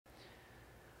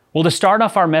Well, to start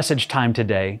off our message time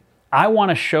today, I want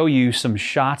to show you some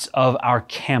shots of our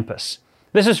campus.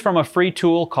 This is from a free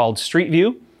tool called Street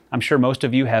View. I'm sure most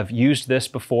of you have used this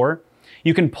before.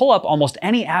 You can pull up almost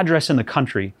any address in the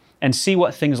country and see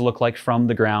what things look like from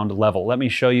the ground level. Let me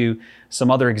show you some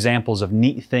other examples of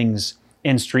neat things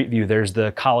in Street View. There's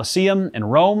the Colosseum in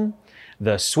Rome,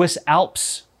 the Swiss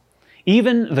Alps,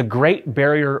 even the Great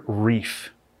Barrier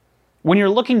Reef. When you're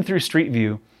looking through Street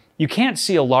View, you can't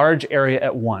see a large area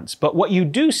at once, but what you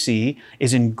do see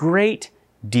is in great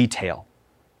detail.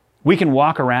 We can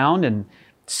walk around and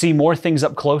see more things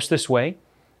up close this way,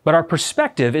 but our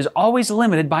perspective is always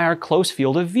limited by our close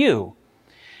field of view.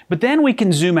 But then we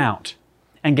can zoom out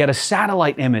and get a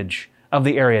satellite image of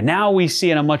the area. Now we see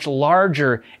in a much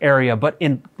larger area, but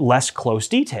in less close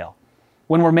detail.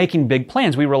 When we're making big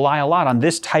plans, we rely a lot on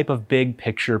this type of big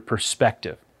picture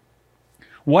perspective.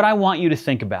 What I want you to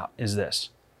think about is this.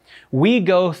 We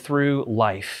go through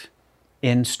life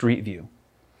in Street View,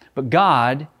 but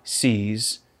God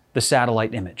sees the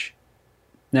satellite image.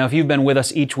 Now, if you've been with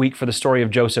us each week for the story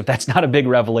of Joseph, that's not a big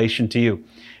revelation to you.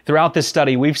 Throughout this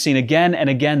study, we've seen again and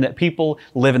again that people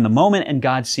live in the moment and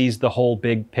God sees the whole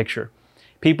big picture.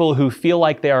 People who feel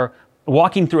like they are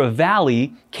walking through a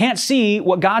valley can't see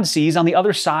what God sees on the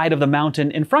other side of the mountain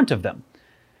in front of them.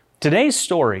 Today's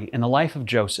story in the life of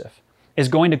Joseph is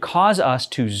going to cause us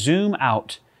to zoom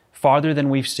out farther than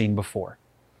we've seen before.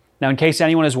 Now, in case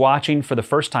anyone is watching for the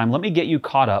first time, let me get you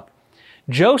caught up.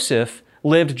 Joseph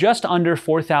lived just under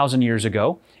 4,000 years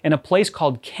ago in a place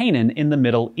called Canaan in the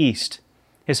Middle East.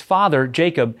 His father,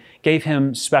 Jacob, gave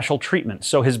him special treatment,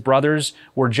 so his brothers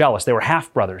were jealous. They were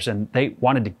half-brothers, and they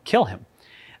wanted to kill him.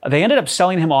 They ended up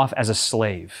selling him off as a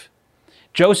slave.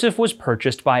 Joseph was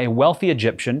purchased by a wealthy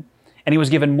Egyptian, and he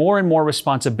was given more and more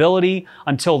responsibility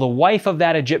until the wife of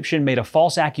that Egyptian made a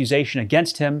false accusation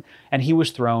against him, and he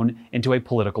was thrown into a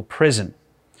political prison.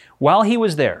 While he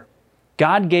was there,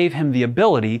 God gave him the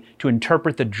ability to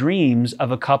interpret the dreams of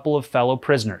a couple of fellow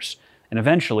prisoners. And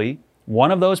eventually,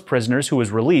 one of those prisoners who was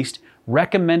released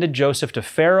recommended Joseph to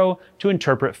Pharaoh to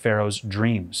interpret Pharaoh's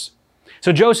dreams.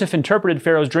 So Joseph interpreted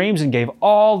Pharaoh's dreams and gave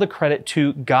all the credit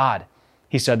to God.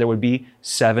 He said there would be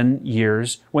 7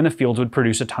 years when the fields would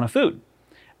produce a ton of food.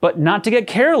 But not to get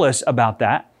careless about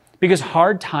that, because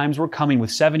hard times were coming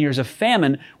with 7 years of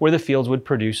famine where the fields would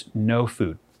produce no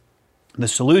food. The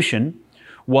solution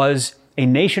was a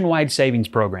nationwide savings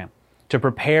program to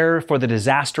prepare for the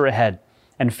disaster ahead,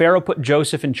 and Pharaoh put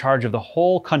Joseph in charge of the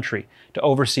whole country to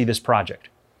oversee this project.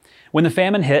 When the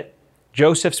famine hit,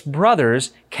 Joseph's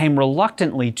brothers came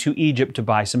reluctantly to Egypt to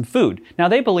buy some food. Now,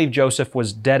 they believed Joseph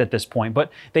was dead at this point, but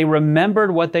they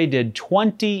remembered what they did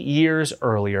 20 years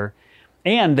earlier,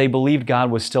 and they believed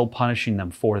God was still punishing them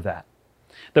for that.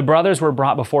 The brothers were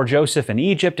brought before Joseph in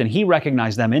Egypt, and he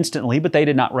recognized them instantly, but they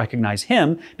did not recognize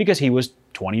him because he was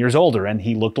 20 years older, and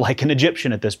he looked like an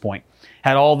Egyptian at this point.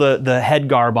 Had all the head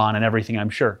garb on and everything, I'm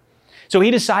sure. So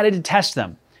he decided to test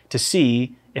them to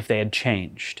see if they had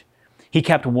changed. He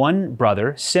kept one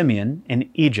brother, Simeon, in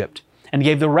Egypt and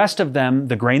gave the rest of them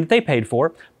the grain that they paid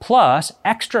for, plus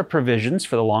extra provisions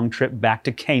for the long trip back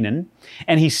to Canaan.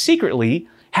 And he secretly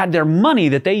had their money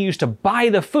that they used to buy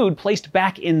the food placed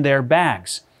back in their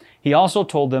bags. He also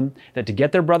told them that to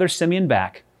get their brother Simeon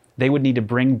back, they would need to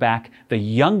bring back the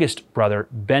youngest brother,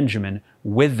 Benjamin,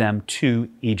 with them to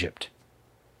Egypt.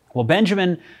 Well,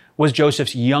 Benjamin was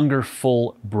Joseph's younger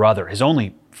full brother, his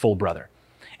only full brother.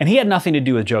 And he had nothing to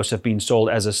do with Joseph being sold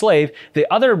as a slave. The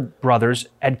other brothers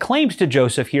had claimed to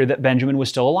Joseph here that Benjamin was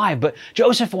still alive, but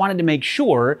Joseph wanted to make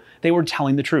sure they were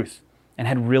telling the truth and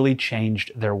had really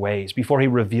changed their ways before he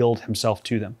revealed himself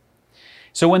to them.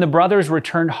 So when the brothers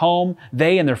returned home,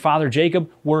 they and their father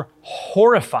Jacob were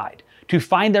horrified to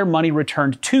find their money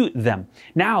returned to them.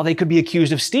 Now they could be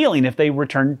accused of stealing if they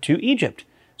returned to Egypt.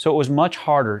 So it was much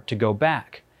harder to go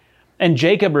back. And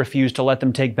Jacob refused to let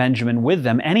them take Benjamin with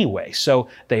them anyway, so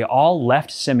they all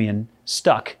left Simeon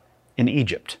stuck in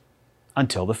Egypt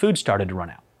until the food started to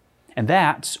run out. And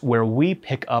that's where we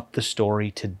pick up the story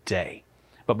today.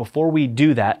 But before we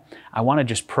do that, I want to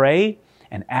just pray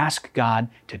and ask God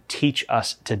to teach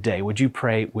us today. Would you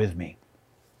pray with me?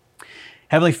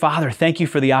 Heavenly Father, thank you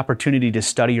for the opportunity to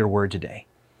study your word today.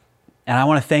 And I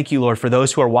want to thank you, Lord, for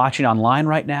those who are watching online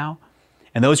right now,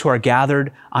 and those who are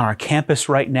gathered on our campus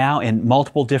right now in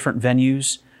multiple different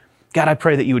venues. God, I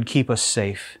pray that you would keep us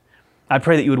safe. I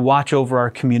pray that you would watch over our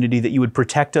community, that you would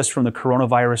protect us from the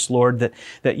coronavirus, Lord,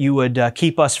 that you would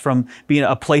keep us from being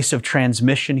a place of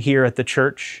transmission here at the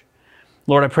church.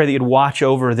 Lord, I pray that you'd watch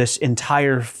over this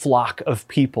entire flock of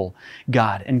people,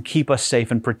 God, and keep us safe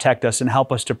and protect us and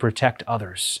help us to protect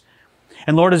others.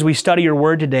 And Lord, as we study your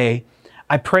word today,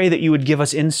 I pray that you would give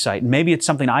us insight. Maybe it's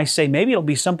something I say, maybe it'll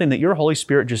be something that your Holy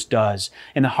Spirit just does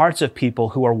in the hearts of people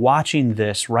who are watching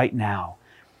this right now,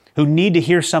 who need to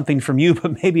hear something from you,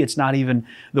 but maybe it's not even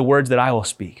the words that I will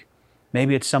speak.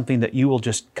 Maybe it's something that you will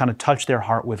just kind of touch their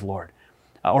heart with, Lord.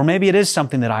 Or maybe it is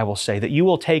something that I will say that you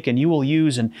will take and you will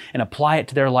use and apply it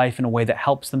to their life in a way that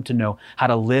helps them to know how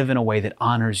to live in a way that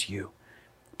honors you.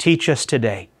 Teach us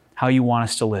today how you want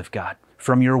us to live, God,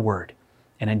 from your word.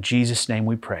 And in Jesus' name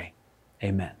we pray.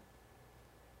 Amen.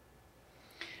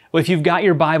 Well, if you've got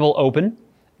your Bible open,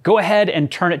 go ahead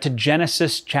and turn it to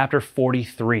Genesis chapter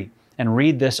 43 and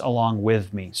read this along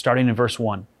with me, starting in verse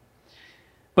 1.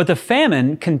 But the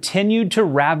famine continued to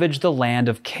ravage the land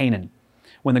of Canaan.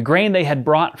 When the grain they had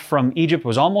brought from Egypt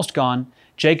was almost gone,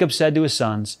 Jacob said to his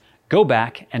sons, "Go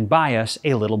back and buy us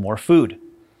a little more food."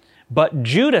 But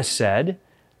Judah said,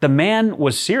 "The man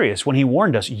was serious when he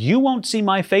warned us, 'You won't see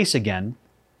my face again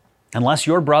unless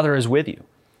your brother is with you.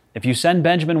 If you send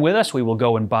Benjamin with us, we will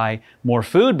go and buy more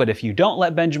food, but if you don't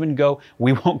let Benjamin go,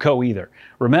 we won't go either.'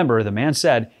 Remember, the man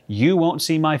said, 'You won't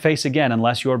see my face again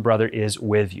unless your brother is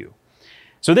with you.'"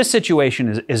 So this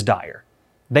situation is dire.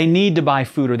 They need to buy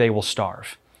food or they will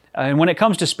starve. And when it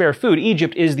comes to spare food,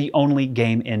 Egypt is the only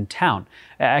game in town.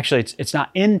 Actually, it's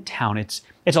not in town, it's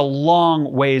a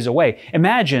long ways away.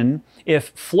 Imagine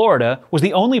if Florida was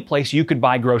the only place you could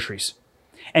buy groceries,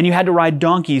 and you had to ride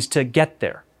donkeys to get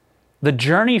there. The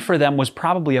journey for them was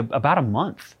probably about a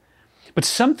month. But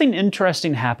something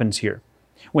interesting happens here.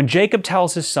 When Jacob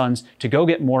tells his sons to go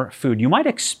get more food, you might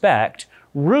expect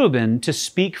Reuben to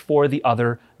speak for the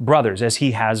other brothers, as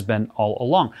he has been all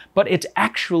along. But it's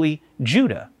actually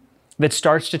Judah that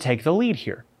starts to take the lead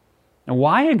here. And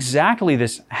why exactly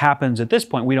this happens at this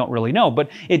point, we don't really know, but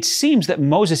it seems that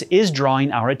Moses is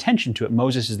drawing our attention to it.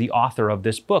 Moses is the author of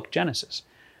this book, Genesis.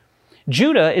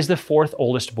 Judah is the fourth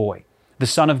oldest boy, the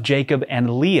son of Jacob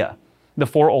and Leah. The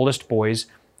four oldest boys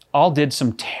all did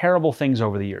some terrible things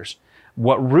over the years.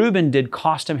 What Reuben did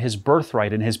cost him his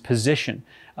birthright and his position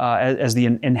as the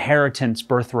inheritance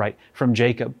birthright from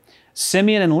Jacob.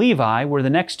 Simeon and Levi were the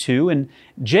next two, and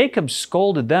Jacob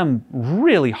scolded them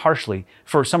really harshly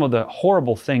for some of the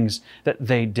horrible things that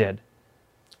they did.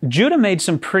 Judah made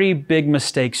some pretty big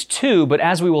mistakes too, but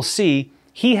as we will see,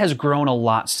 he has grown a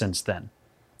lot since then.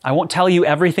 I won't tell you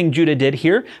everything Judah did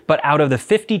here, but out of the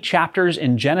 50 chapters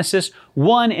in Genesis,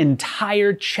 one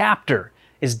entire chapter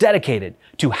is dedicated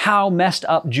to how messed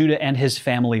up Judah and his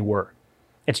family were.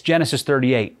 It's Genesis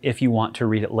 38 if you want to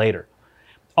read it later.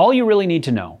 All you really need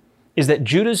to know is that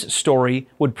Judah's story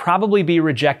would probably be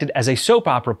rejected as a soap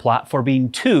opera plot for being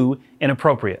too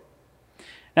inappropriate.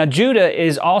 Now, Judah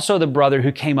is also the brother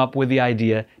who came up with the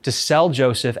idea to sell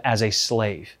Joseph as a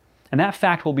slave. And that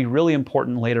fact will be really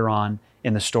important later on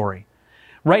in the story.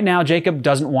 Right now, Jacob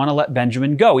doesn't want to let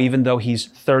Benjamin go, even though he's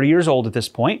 30 years old at this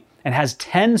point and has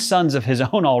 10 sons of his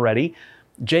own already.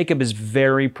 Jacob is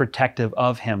very protective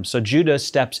of him, so Judah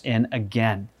steps in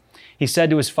again. He said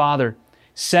to his father,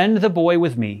 "Send the boy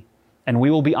with me, and we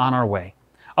will be on our way.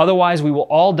 Otherwise, we will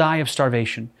all die of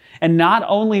starvation. And not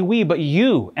only we, but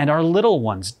you and our little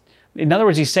ones." In other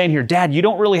words, he's saying here, "Dad, you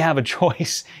don't really have a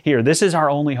choice here. This is our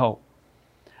only hope.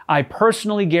 I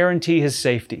personally guarantee his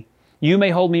safety. You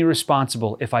may hold me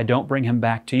responsible if I don't bring him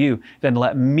back to you. Then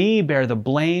let me bear the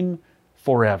blame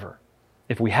forever.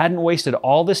 If we hadn't wasted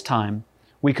all this time,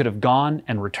 we could have gone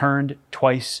and returned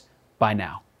twice by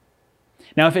now."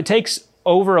 Now, if it takes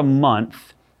over a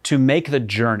month to make the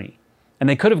journey, and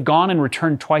they could have gone and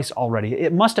returned twice already,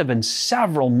 it must have been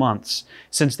several months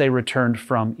since they returned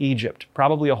from Egypt,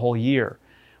 probably a whole year.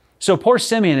 So poor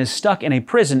Simeon is stuck in a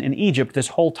prison in Egypt this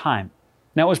whole time.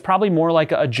 Now, it was probably more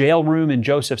like a jail room in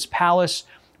Joseph's palace,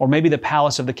 or maybe the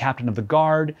palace of the captain of the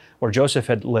guard, where Joseph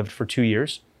had lived for 2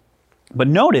 years. But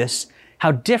notice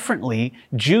how differently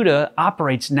Judah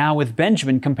operates now with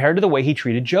Benjamin compared to the way he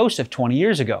treated Joseph 20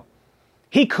 years ago.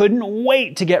 He couldn't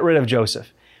wait to get rid of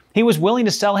Joseph. He was willing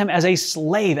to sell him as a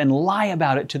slave and lie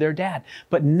about it to their dad.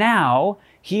 But now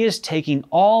he is taking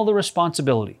all the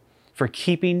responsibility for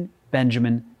keeping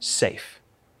Benjamin safe.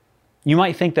 You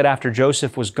might think that after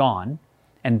Joseph was gone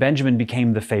and Benjamin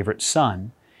became the favorite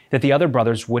son, that the other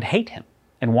brothers would hate him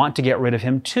and want to get rid of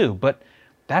him too. But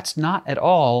that's not at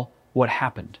all what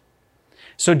happened.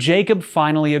 So Jacob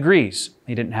finally agrees.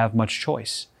 He didn't have much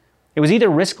choice. It was either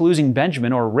risk losing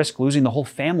Benjamin or risk losing the whole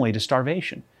family to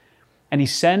starvation. And he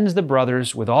sends the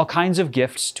brothers with all kinds of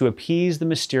gifts to appease the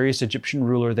mysterious Egyptian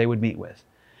ruler they would meet with.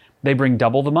 They bring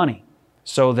double the money,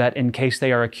 so that in case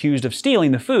they are accused of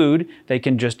stealing the food, they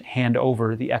can just hand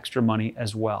over the extra money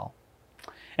as well.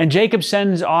 And Jacob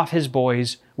sends off his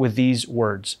boys with these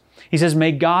words. He says,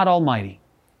 "May God Almighty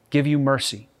give you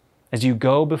mercy as you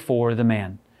go before the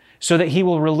man, so that he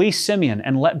will release Simeon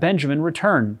and let Benjamin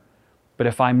return. But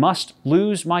if I must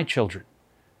lose my children,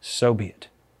 so be it."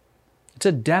 It's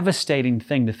a devastating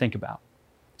thing to think about,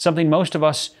 something most of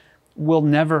us will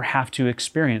never have to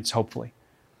experience, hopefully,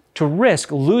 to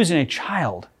risk losing a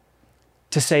child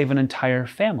to save an entire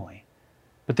family.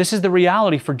 But this is the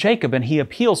reality for Jacob, and he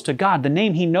appeals to God. The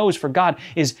name he knows for God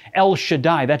is El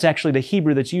Shaddai. That's actually the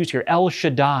Hebrew that's used here, El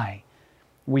Shaddai.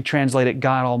 We translate it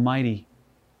God Almighty.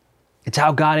 It's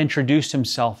how God introduced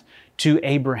himself to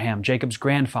Abraham, Jacob's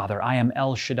grandfather. "I am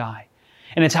El Shaddai."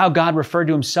 And it's how God referred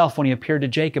to himself when he appeared to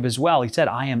Jacob as well. He said,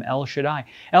 "I am El Shaddai."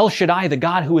 El Shaddai, the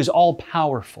God who is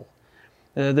all-powerful.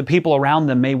 The people around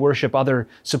them may worship other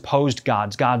supposed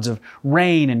gods, gods of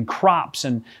rain and crops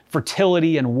and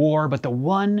fertility and war, but the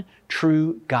one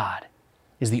true God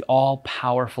is the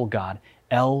all-powerful God,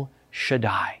 El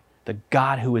Shaddai, the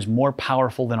God who is more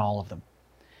powerful than all of them.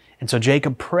 And so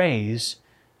Jacob prays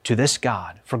to this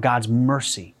God for God's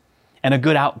mercy and a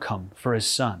good outcome for his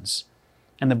sons.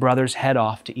 And the brothers head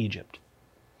off to Egypt.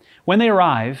 When they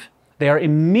arrive, they are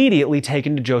immediately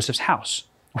taken to Joseph's house,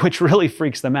 which really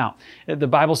freaks them out. The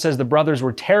Bible says the brothers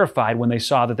were terrified when they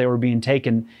saw that they were being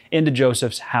taken into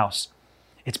Joseph's house.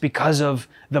 "It's because of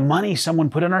the money someone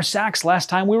put in our sacks last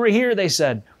time we were here," they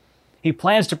said. "He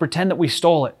plans to pretend that we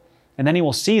stole it, and then he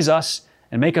will seize us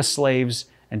and make us slaves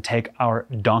and take our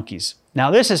donkeys." Now,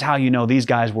 this is how you know these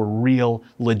guys were real,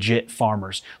 legit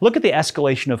farmers. Look at the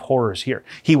escalation of horrors here.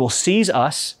 He will seize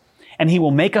us, and he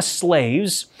will make us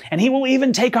slaves, and he will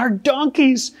even take our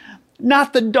donkeys.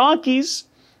 Not the donkeys.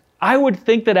 I would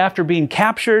think that after being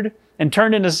captured and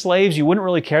turned into slaves, you wouldn't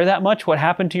really care that much what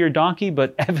happened to your donkey,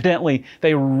 but evidently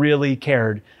they really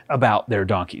cared about their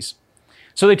donkeys.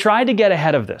 So they tried to get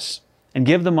ahead of this and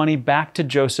give the money back to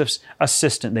Joseph's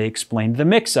assistant. They explained the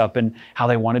mix-up and how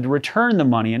they wanted to return the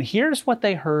money. And here's what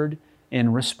they heard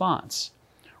in response.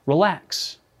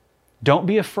 "Relax. Don't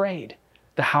be afraid,"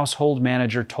 the household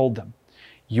manager told them.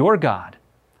 "Your God,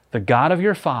 the God of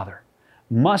your father,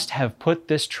 must have put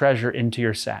this treasure into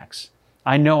your sacks.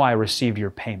 I know I received your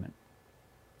payment."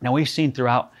 Now, we've seen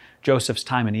throughout Joseph's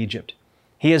time in Egypt,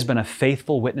 he has been a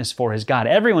faithful witness for his God.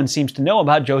 Everyone seems to know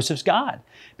about Joseph's God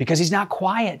because he's not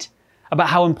quiet about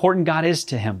how important God is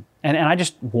to him. And I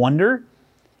just wonder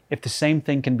if the same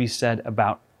thing can be said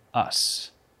about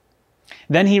us.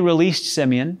 Then he released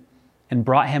Simeon and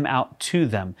brought him out to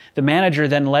them. The manager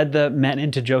then led the men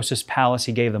into Joseph's palace.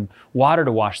 He gave them water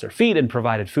to wash their feet and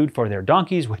provided food for their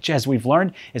donkeys, which, as we've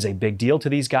learned, is a big deal to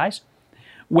these guys.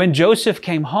 When Joseph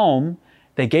came home,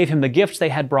 they gave him the gifts they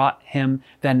had brought him,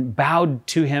 then bowed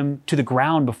to him to the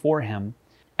ground before him.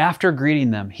 After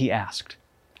greeting them, he asked,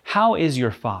 "How is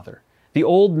your father, the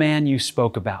old man you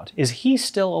spoke about? Is he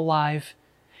still alive?"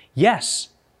 "Yes,"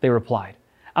 they replied.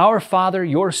 "Our father,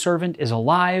 your servant, is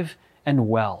alive and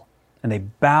well." And they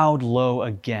bowed low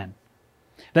again.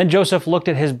 Then Joseph looked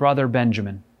at his brother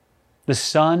Benjamin, the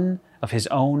son of his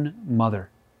own mother.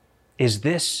 "Is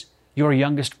this your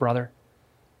youngest brother,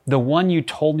 the one you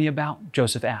told me about?"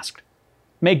 Joseph asked.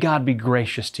 "May God be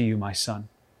gracious to you, my son."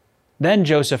 Then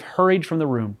Joseph hurried from the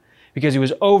room because he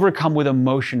was overcome with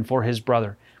emotion for his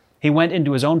brother. He went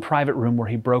into his own private room where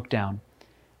he broke down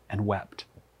and wept.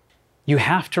 You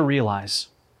have to realize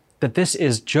that this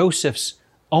is Joseph's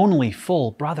only full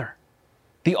brother,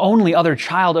 the only other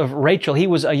child of Rachel. He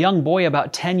was a young boy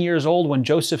about 10 years old when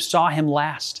Joseph saw him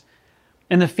last.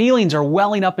 And the feelings are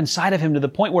welling up inside of him to the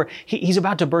point where he's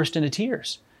about to burst into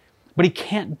tears. But he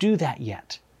can't do that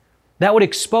yet. That would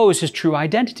expose his true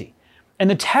identity. And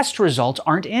the test results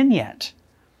aren't in yet.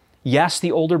 Yes,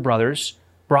 the older brothers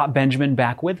brought Benjamin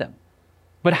back with them.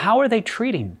 But how are they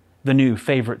treating the new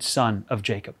favorite son of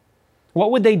Jacob? What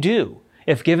would they do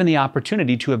if given the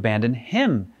opportunity to abandon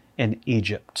him in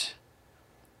Egypt?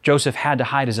 Joseph had to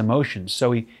hide his emotions,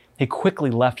 so he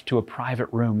quickly left to a private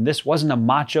room. This wasn't a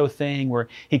macho thing where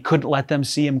he couldn't let them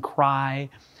see him cry.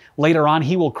 Later on,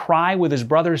 he will cry with his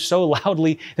brothers so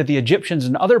loudly that the Egyptians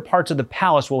in other parts of the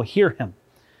palace will hear him.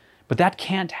 But that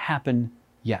can't happen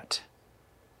yet.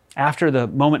 After the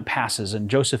moment passes and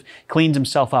Joseph cleans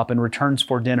himself up and returns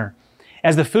for dinner,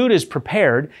 as the food is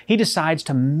prepared, he decides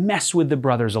to mess with the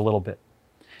brothers a little bit.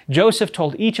 Joseph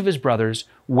told each of his brothers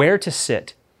where to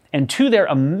sit, and to their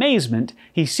amazement,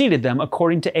 he seated them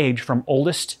according to age from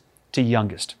oldest to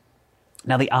youngest.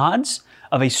 Now, the odds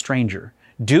of a stranger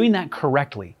doing that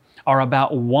correctly are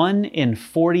about 1 in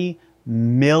 40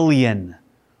 million.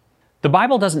 The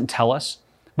Bible doesn't tell us,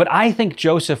 but I think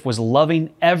Joseph was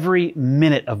loving every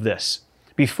minute of this.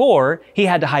 Before, he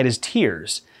had to hide his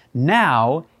tears.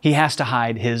 Now, he has to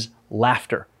hide his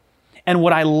laughter. And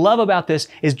what I love about this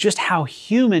is just how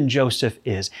human Joseph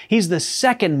is. He's the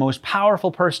second most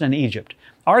powerful person in Egypt,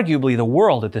 arguably the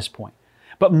world at this point.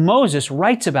 But Moses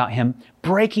writes about him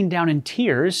breaking down in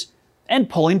tears and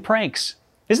pulling pranks.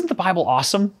 Isn't the Bible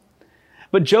awesome?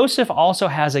 But Joseph also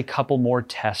has a couple more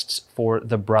tests for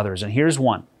the brothers, and here's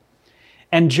one.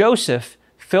 And Joseph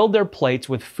filled their plates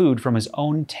with food from his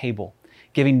own table,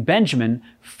 giving Benjamin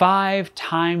 5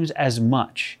 times as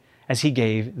much as he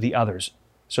gave the others.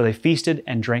 So they feasted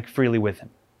and drank freely with him.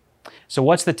 So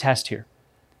what's the test here?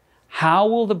 How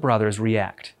will the brothers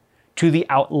react to the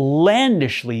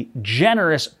outlandishly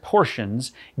generous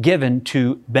portions given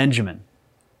to Benjamin?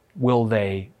 Will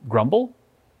they grumble?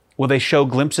 Will they show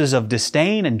glimpses of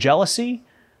disdain and jealousy?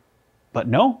 But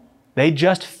no, they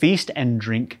just feast and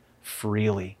drink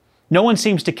freely. No one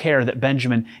seems to care that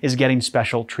Benjamin is getting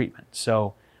special treatment.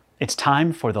 So it's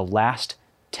time for the last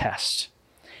test.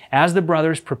 As the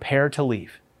brothers prepare to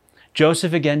leave,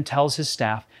 Joseph again tells his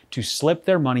staff to slip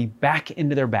their money back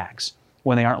into their bags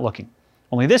when they aren't looking.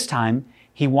 Only this time,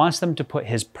 he wants them to put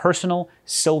his personal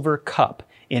silver cup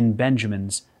in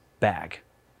Benjamin's bag.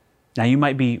 Now you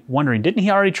might be wondering, didn't he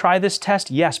already try this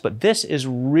test? Yes, but this is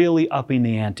really upping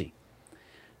the ante.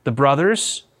 The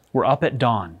brothers were up at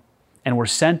dawn and were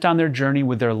sent on their journey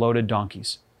with their loaded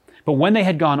donkeys. But when they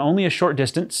had gone only a short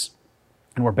distance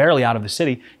and were barely out of the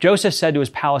city, Joseph said to his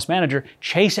palace manager,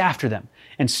 "Chase after them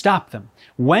and stop them.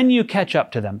 When you catch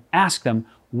up to them, ask them,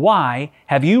 'Why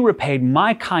have you repaid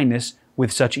my kindness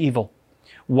with such evil?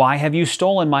 Why have you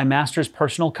stolen my master's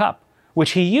personal cup,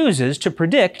 which he uses to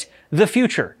predict the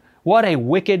future? What a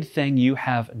wicked thing you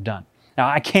have done.'" Now,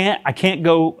 I can't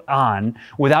go on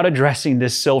without addressing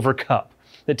this silver cup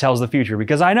that tells the future,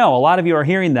 because I know a lot of you are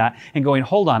hearing that and going,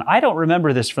 hold on, I don't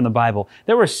remember this from the Bible.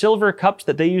 There were silver cups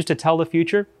that they used to tell the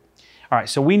future? All right,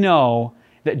 so we know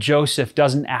that Joseph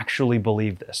doesn't actually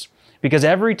believe this, because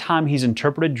every time he's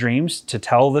interpreted dreams to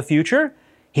tell the future,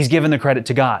 he's given the credit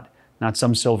to God, not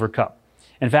some silver cup.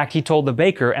 In fact, he told the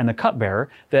baker and the cupbearer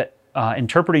that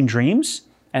interpreting dreams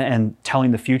and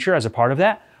telling the future as a part of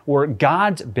that were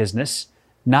God's business,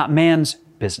 not man's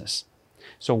business.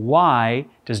 So why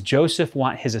does Joseph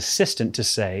want his assistant to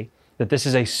say that this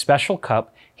is a special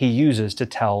cup he uses to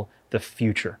tell the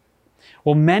future?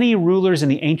 Well, many rulers in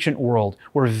the ancient world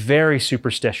were very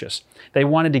superstitious. They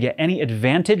wanted to get any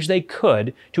advantage they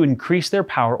could to increase their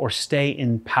power or stay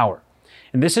in power.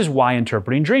 And this is why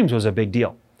interpreting dreams was a big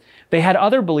deal. They had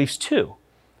other beliefs too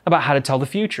about how to tell the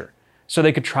future, so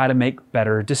they could try to make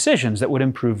better decisions that would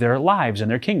improve their lives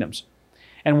and their kingdoms.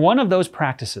 And one of those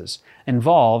practices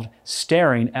involved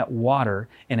staring at water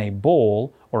in a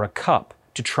bowl or a cup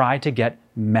to try to get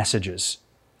messages.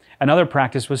 Another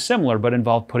practice was similar, but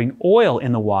involved putting oil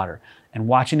in the water and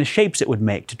watching the shapes it would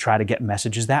make to try to get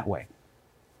messages that way.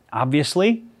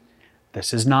 Obviously,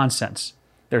 this is nonsense.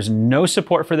 There's no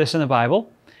support for this in the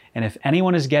Bible, and if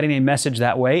anyone is getting a message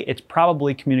that way, it's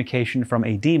probably communication from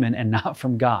a demon and not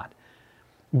from God.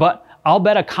 But I'll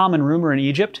bet a common rumor in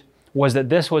Egypt was that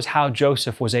this was how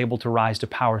Joseph was able to rise to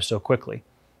power so quickly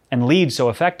and lead so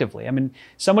effectively. I mean,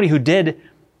 somebody who did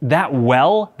that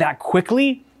well, that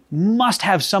quickly, must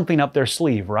have something up their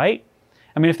sleeve, right?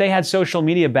 I mean, if they had social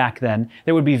media back then,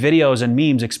 there would be videos and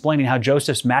memes explaining how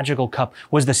Joseph's magical cup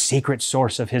was the secret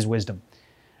source of his wisdom.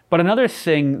 But another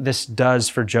thing this does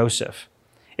for Joseph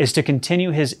is to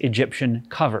continue his Egyptian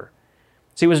cover.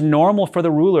 See, it was normal for the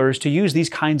rulers to use these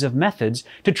kinds of methods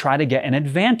to try to get an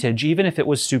advantage, even if it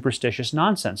was superstitious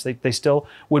nonsense. They still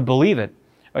would believe it.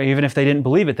 Or even if they didn't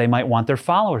believe it, they might want their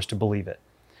followers to believe it.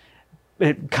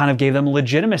 It kind of gave them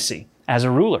legitimacy as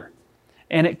a ruler.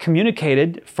 And it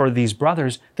communicated for these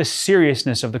brothers the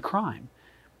seriousness of the crime.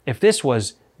 If this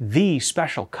was the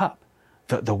special cup,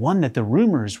 the one that the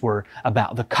rumors were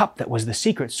about, the cup that was the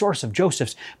secret source of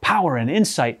Joseph's power and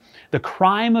insight, the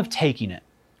crime of taking it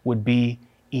would be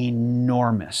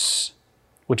enormous,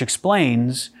 which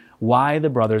explains why the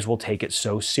brothers will take it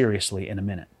so seriously in a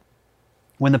minute.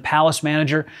 When the palace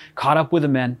manager caught up with the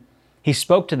men, he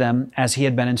spoke to them as he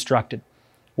had been instructed.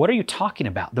 "What are you talking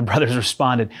about?" the brothers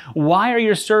responded. We are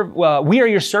your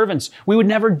servants. We would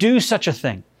never do such a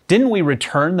thing. Didn't we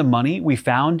return the money we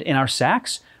found in our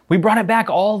sacks? We brought it back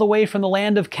all the way from the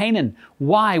land of Canaan.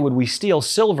 Why would we steal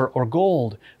silver or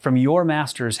gold from your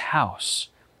master's house?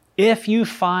 If you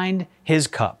find his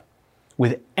cup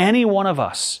with any one of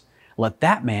us, let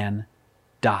that man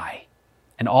die.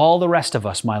 And all the rest of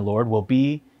us, my Lord, will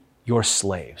be your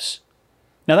slaves.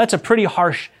 Now that's a pretty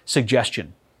harsh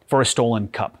suggestion for a stolen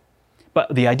cup.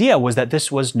 But the idea was that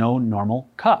this was no normal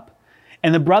cup.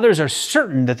 And the brothers are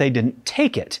certain that they didn't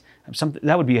take it.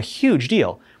 That would be a huge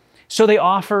deal. So they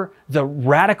offer the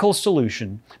radical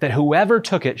solution that whoever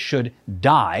took it should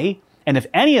die, and if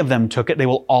any of them took it, they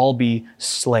will all be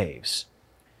slaves.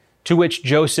 To which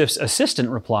Joseph's assistant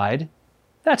replied,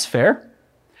 "That's fair,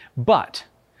 but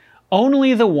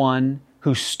only the one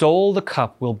who stole the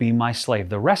cup will be my slave.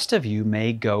 The rest of you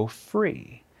may go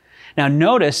free." Now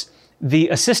notice the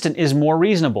assistant is more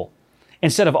reasonable.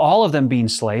 Instead of all of them being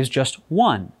slaves, just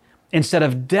one. Instead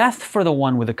of death for the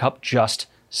one with the cup, just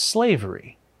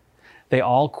slavery. They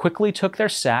all quickly took their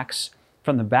sacks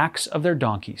from the backs of their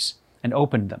donkeys and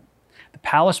opened them. The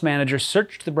palace manager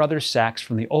searched the brothers' sacks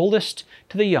from the oldest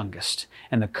to the youngest,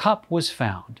 and the cup was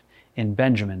found in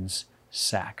Benjamin's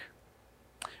sack.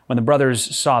 When the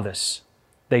brothers saw this,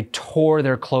 they tore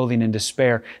their clothing in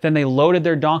despair. Then they loaded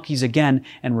their donkeys again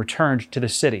and returned to the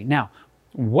city. Now,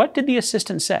 what did the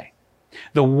assistant say?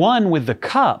 The one with the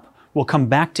cup will come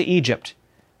back to Egypt,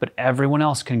 but everyone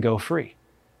else can go free.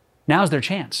 Now's their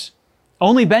chance.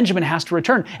 Only Benjamin has to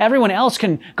return. Everyone else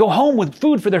can go home with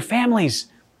food for their families.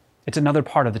 It's another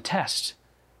part of the test.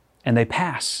 And they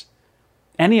pass.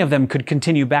 Any of them could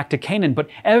continue back to Canaan, but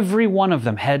every one of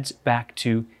them heads back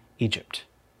to Egypt.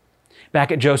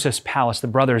 Back at Joseph's palace, the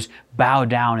brothers bow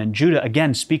down, and Judah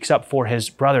again speaks up for his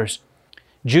brothers.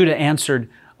 Judah answered,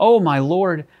 "Oh, my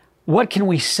Lord, what can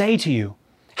we say to you?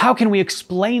 How can we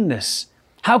explain this?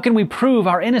 How can we prove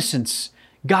our innocence?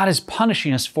 God is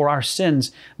punishing us for our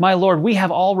sins. My Lord, we have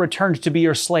all returned to be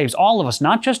your slaves, all of us,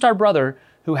 not just our brother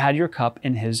who had your cup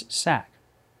in his sack."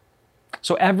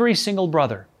 So every single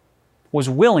brother was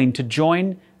willing to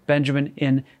join Benjamin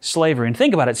in slavery. And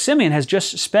think about it, Simeon has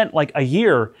just spent like a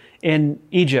year in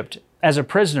Egypt as a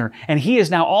prisoner, and he is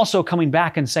now also coming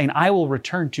back and saying, "I will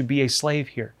return to be a slave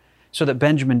here so that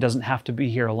Benjamin doesn't have to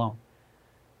be here alone."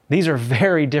 These are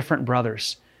very different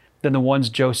brothers than the ones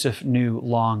Joseph knew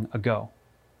long ago.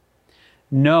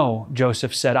 "No,"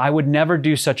 Joseph said, "I would never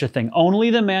do such a thing. Only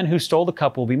the man who stole the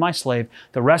cup will be my slave.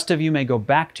 The rest of you may go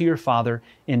back to your father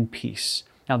in peace."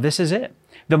 Now this is it.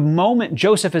 The moment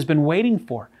Joseph has been waiting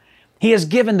for. He has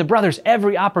given the brothers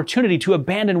every opportunity to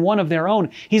abandon one of their own.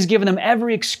 He's given them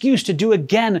every excuse to do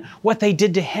again what they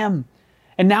did to him.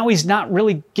 And now he's not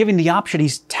really giving the option.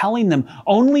 He's telling them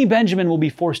only Benjamin will be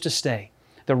forced to stay.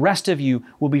 The rest of you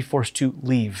will be forced to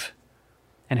leave.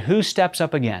 And who steps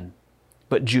up again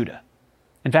but Judah?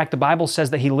 In fact, the Bible says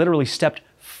that he literally stepped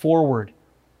forward.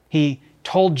 He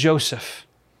told Joseph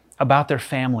about their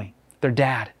family, their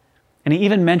dad. And he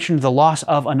even mentioned the loss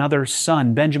of another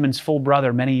son, Benjamin's full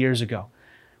brother, many years ago.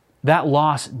 That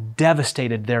loss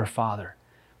devastated their father.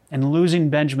 And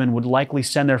losing Benjamin would likely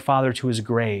send their father to his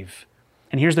grave.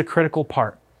 And here's the critical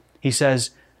part. He says,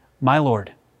 "My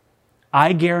Lord,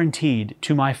 I guaranteed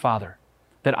to my father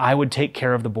that I would take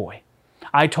care of the boy.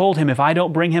 I told him, if I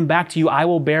don't bring him back to you, I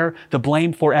will bear the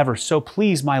blame forever. So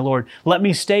please, my Lord, let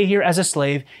me stay here as a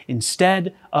slave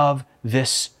instead of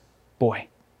this boy.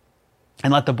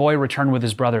 And let the boy return with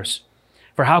his brothers.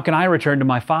 For how can I return to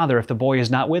my father if the boy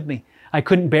is not with me? I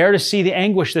couldn't bear to see the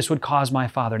anguish this would cause my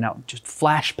father." Now, just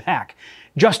flash back.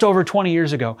 Just over 20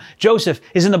 years ago, Joseph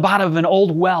is in the bottom of an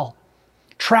old well,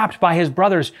 trapped by his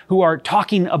brothers who are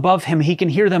talking above him. He can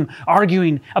hear them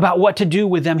arguing about what to do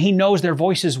with them. He knows their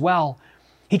voices well.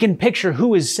 He can picture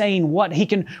who is saying what. He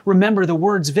can remember the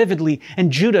words vividly.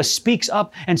 And Judah speaks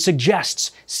up and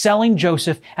suggests selling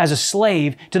Joseph as a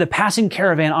slave to the passing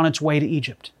caravan on its way to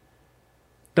Egypt.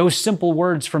 Those simple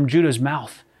words from Judah's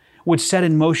mouth would set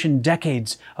in motion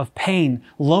decades of pain,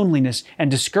 loneliness,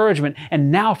 and discouragement. And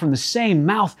now from the same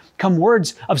mouth come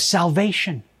words of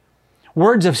salvation,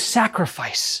 words of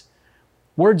sacrifice,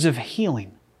 words of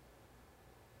healing.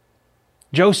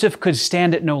 Joseph could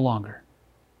stand it no longer.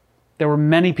 There were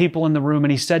many people in the room,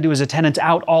 and he said to his attendants,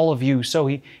 "Out all of you." So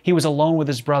he was alone with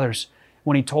his brothers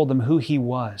when he told them who he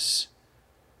was.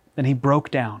 Then he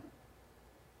broke down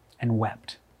and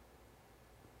wept.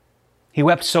 He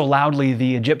wept so loudly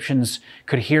the Egyptians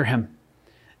could hear him,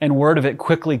 and word of it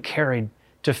quickly carried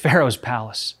to Pharaoh's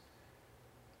palace.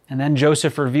 And then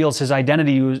Joseph reveals his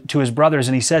identity to his brothers,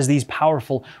 and he says these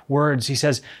powerful words. He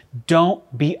says,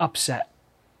 "Don't be upset.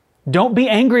 Don't be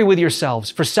angry with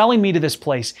yourselves for selling me to this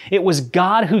place. It was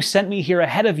God who sent me here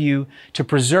ahead of you to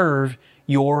preserve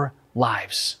your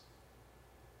lives."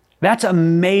 That's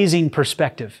amazing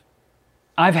perspective.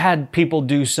 I've had people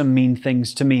do some mean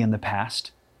things to me in the past.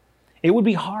 It would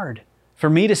be hard for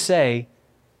me to say,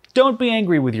 "Don't be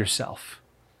angry with yourself.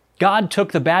 God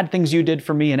took the bad things you did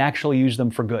for me and actually used them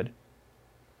for good."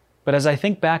 But as I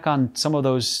think back on some of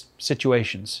those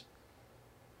situations,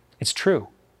 it's true.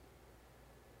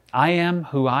 I am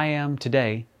who I am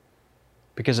today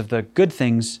because of the good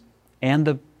things and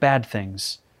the bad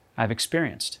things I've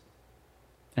experienced.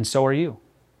 and so are you.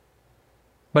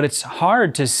 But it's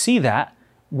hard to see that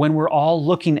when we're all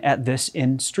looking at this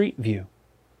in street view.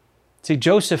 See,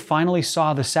 Joseph finally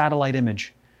saw the satellite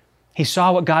image. He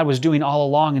saw what God was doing all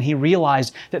along, and he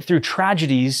realized that through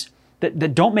tragedies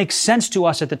that don't make sense to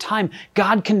us at the time,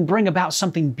 God can bring about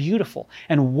something beautiful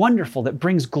and wonderful that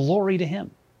brings glory to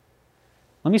Him.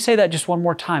 Let me say that just one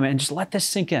more time and just let this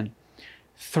sink in.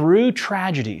 Through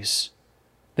tragedies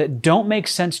that don't make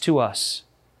sense to us,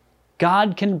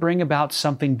 God can bring about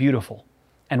something beautiful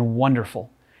and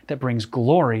wonderful that brings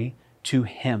glory to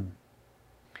Him.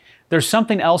 There's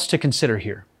something else to consider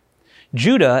here.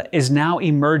 Judah is now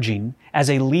emerging as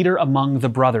a leader among the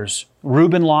brothers.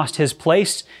 Reuben lost his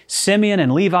place. Simeon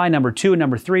and Levi, number 2 and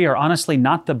number 3, are honestly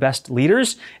not the best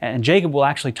leaders. And Jacob will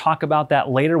actually talk about that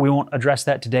later. We won't address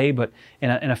that today, but in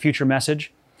a future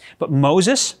message. But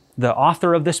Moses, the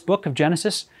author of this book of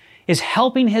Genesis, is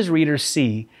helping his readers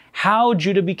see how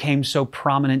Judah became so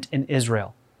prominent in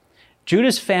Israel.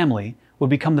 Judah's family would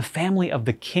become the family of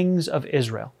the kings of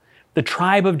Israel. The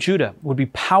tribe of Judah would be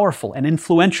powerful and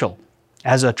influential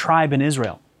as a tribe in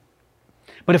Israel.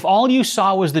 But if all you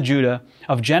saw was the Judah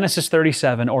of Genesis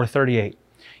 37 or 38,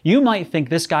 you might think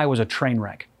this guy was a train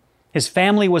wreck. His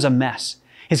family was a mess.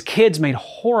 His kids made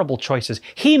horrible choices.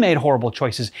 He made horrible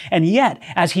choices. And yet,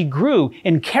 as he grew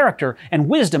in character and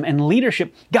wisdom and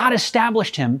leadership, God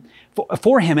established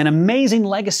for him an amazing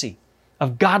legacy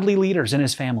of godly leaders in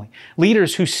his family.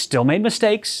 Leaders who still made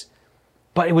mistakes,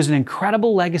 but it was an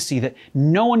incredible legacy that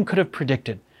no one could have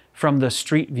predicted from the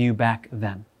street view back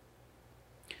then.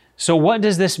 So what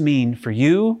does this mean for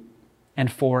you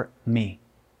and for me?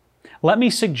 Let me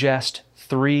suggest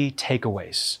 3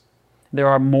 takeaways. There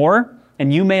are more,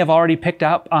 and you may have already picked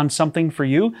up on something for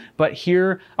you, but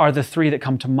here are the 3 that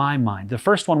come to my mind. The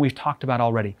first one we've talked about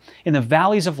already. In the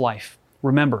valleys of life,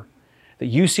 remember that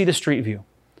you see the street view,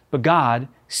 but God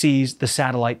sees the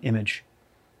satellite image.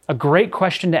 A great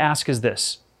question to ask is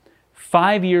this: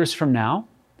 5 years from now,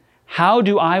 how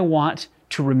do I want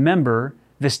to remember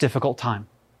this difficult time?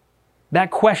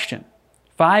 That question,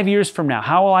 5 years from now,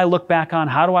 how will I look back on,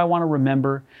 how do I want to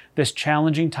remember this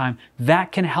challenging time?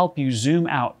 That can help you zoom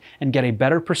out and get a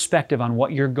better perspective on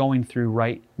what you're going through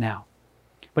right now.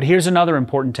 But here's another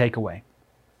important takeaway.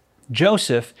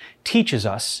 Joseph teaches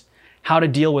us how to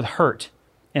deal with hurt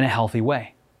in a healthy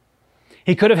way.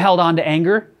 He could have held on to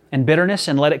anger and bitterness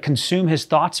and let it consume his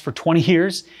thoughts for 20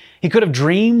 years. He could have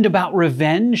dreamed about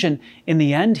revenge, and in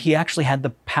the end, he actually had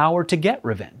the power to get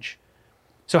revenge.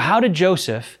 So how did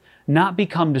Joseph not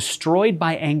become destroyed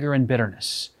by anger and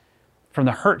bitterness from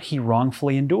the hurt he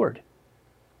wrongfully endured?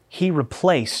 He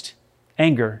replaced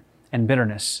anger and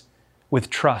bitterness with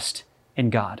trust in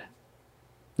God.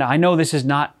 Now, I know this is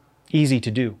not easy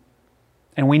to do,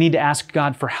 and we need to ask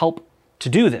God for help to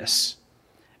do this.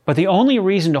 But the only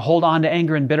reason to hold on to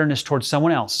anger and bitterness towards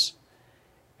someone else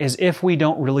is if we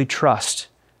don't really trust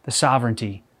the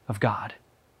sovereignty of God.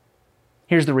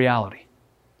 Here's the reality.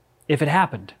 If it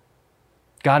happened,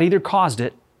 God either caused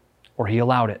it or He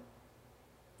allowed it.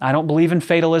 I don't believe in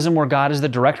fatalism where God is the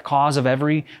direct cause of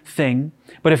everything.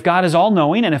 But if God is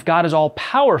all-knowing and if God is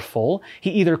all-powerful,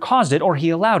 He either caused it or He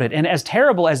allowed it. And as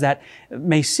terrible as that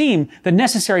may seem, the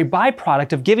necessary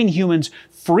byproduct of giving humans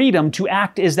freedom to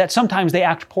act is that sometimes they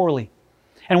act poorly.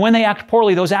 And when they act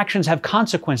poorly, those actions have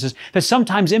consequences that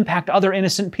sometimes impact other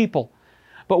innocent people.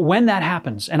 But when that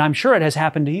happens, and I'm sure it has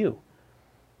happened to you,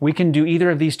 we can do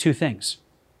either of these 2 things.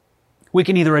 We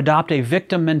can either adopt a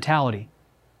victim mentality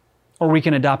or we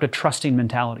can adopt a trusting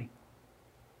mentality.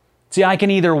 See, I can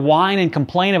either whine and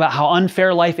complain about how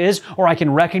unfair life is, or I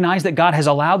can recognize that God has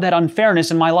allowed that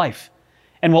unfairness in my life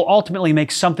and will ultimately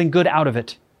make something good out of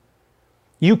it.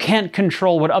 You can't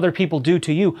control what other people do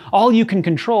to you. All you can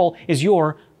control is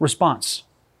your response.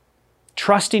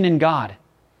 Trusting in God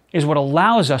is what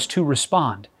allows us to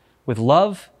respond with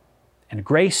love and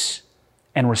grace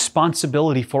and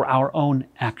responsibility for our own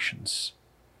actions.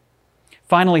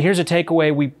 Finally, here's a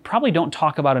takeaway we probably don't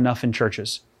talk about enough in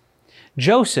churches.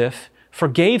 Joseph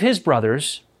forgave his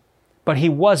brothers, but he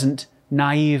wasn't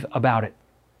naive about it.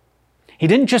 He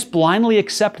didn't just blindly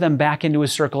accept them back into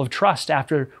his circle of trust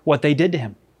after what they did to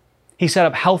him. He set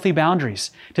up healthy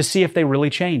boundaries to see if they really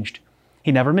changed.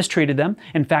 He never mistreated them.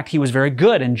 In fact, he was very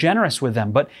good and generous with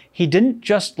them, but he didn't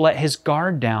just let his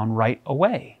guard down right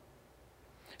away.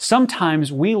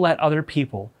 Sometimes we let other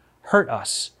people hurt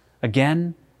us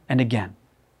again and again.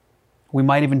 We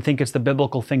might even think it's the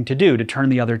biblical thing to do, to turn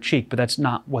the other cheek, but that's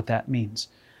not what that means.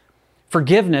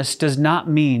 Forgiveness does not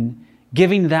mean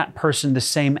giving that person the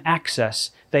same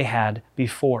access they had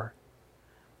before.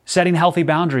 Setting healthy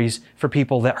boundaries for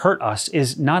people that hurt us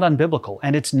is not unbiblical,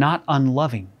 and it's not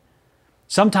unloving.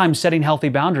 Sometimes setting healthy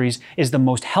boundaries is the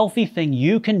most healthy thing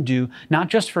you can do, not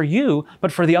just for you, but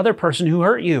for the other person who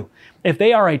hurt you. If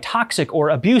they are a toxic or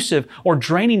abusive or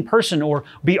draining person or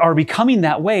are becoming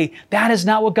that way, that is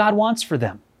not what God wants for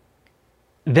them.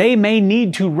 They may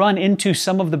need to run into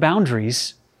some of the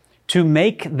boundaries to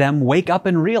make them wake up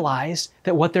and realize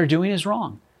that what they're doing is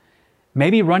wrong.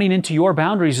 Maybe running into your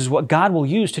boundaries is what God will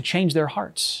use to change their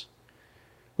hearts.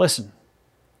 Listen,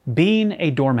 being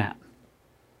a doormat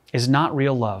is not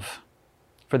real love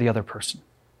for the other person.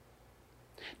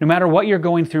 No matter what you're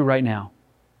going through right now,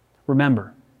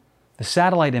 remember the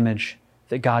satellite image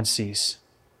that God sees,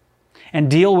 and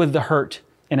deal with the hurt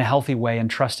in a healthy way and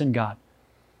trust in God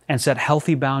and set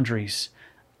healthy boundaries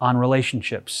on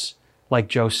relationships like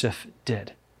Joseph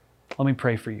did. Let me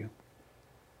pray for you.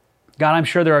 God, I'm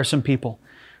sure there are some people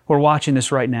who are watching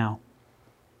this right now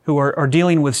who are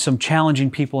dealing with some challenging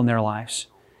people in their lives,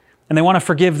 and they want to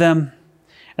forgive them,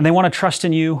 and they want to trust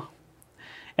in you,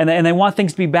 and they want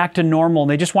things to be back to normal, and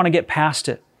they just want to get past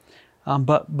it.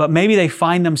 But maybe they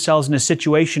find themselves in a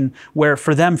situation where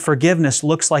for them forgiveness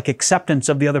looks like acceptance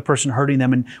of the other person hurting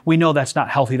them, and we know that's not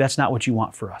healthy. That's not what you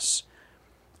want for us.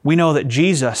 We know that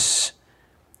Jesus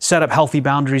set up healthy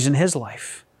boundaries in His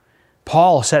life.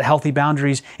 Paul set healthy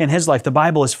boundaries in his life. The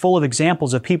Bible is full of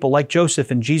examples of people like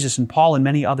Joseph and Jesus and Paul and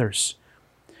many others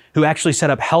who actually set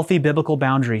up healthy biblical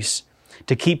boundaries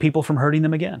to keep people from hurting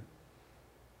them again.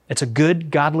 It's a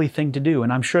good, godly thing to do,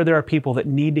 and I'm sure there are people that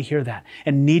need to hear that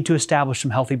and need to establish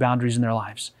some healthy boundaries in their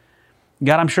lives.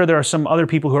 God, I'm sure there are some other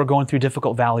people who are going through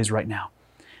difficult valleys right now.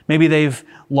 Maybe they've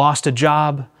lost a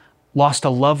job, lost a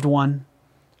loved one,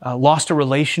 lost a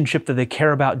relationship that they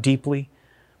care about deeply.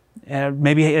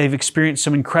 Maybe they've experienced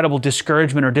some incredible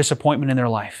discouragement or disappointment in their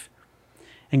life.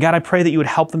 And God, I pray that you would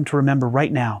help them to remember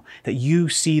right now that you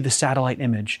see the satellite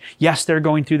image. Yes, they're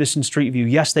going through this in Street View.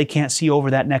 Yes, they can't see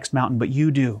over that next mountain, but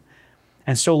you do.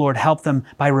 And so, Lord, help them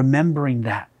by remembering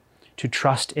that to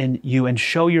trust in you and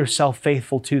show yourself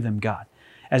faithful to them, God,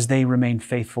 as they remain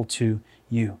faithful to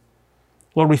you.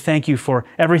 Lord, we thank you for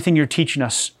everything you're teaching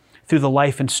us through the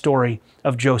life and story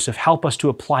of Joseph. Help us to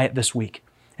apply it this week.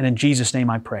 And in Jesus' name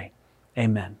I pray,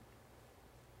 amen.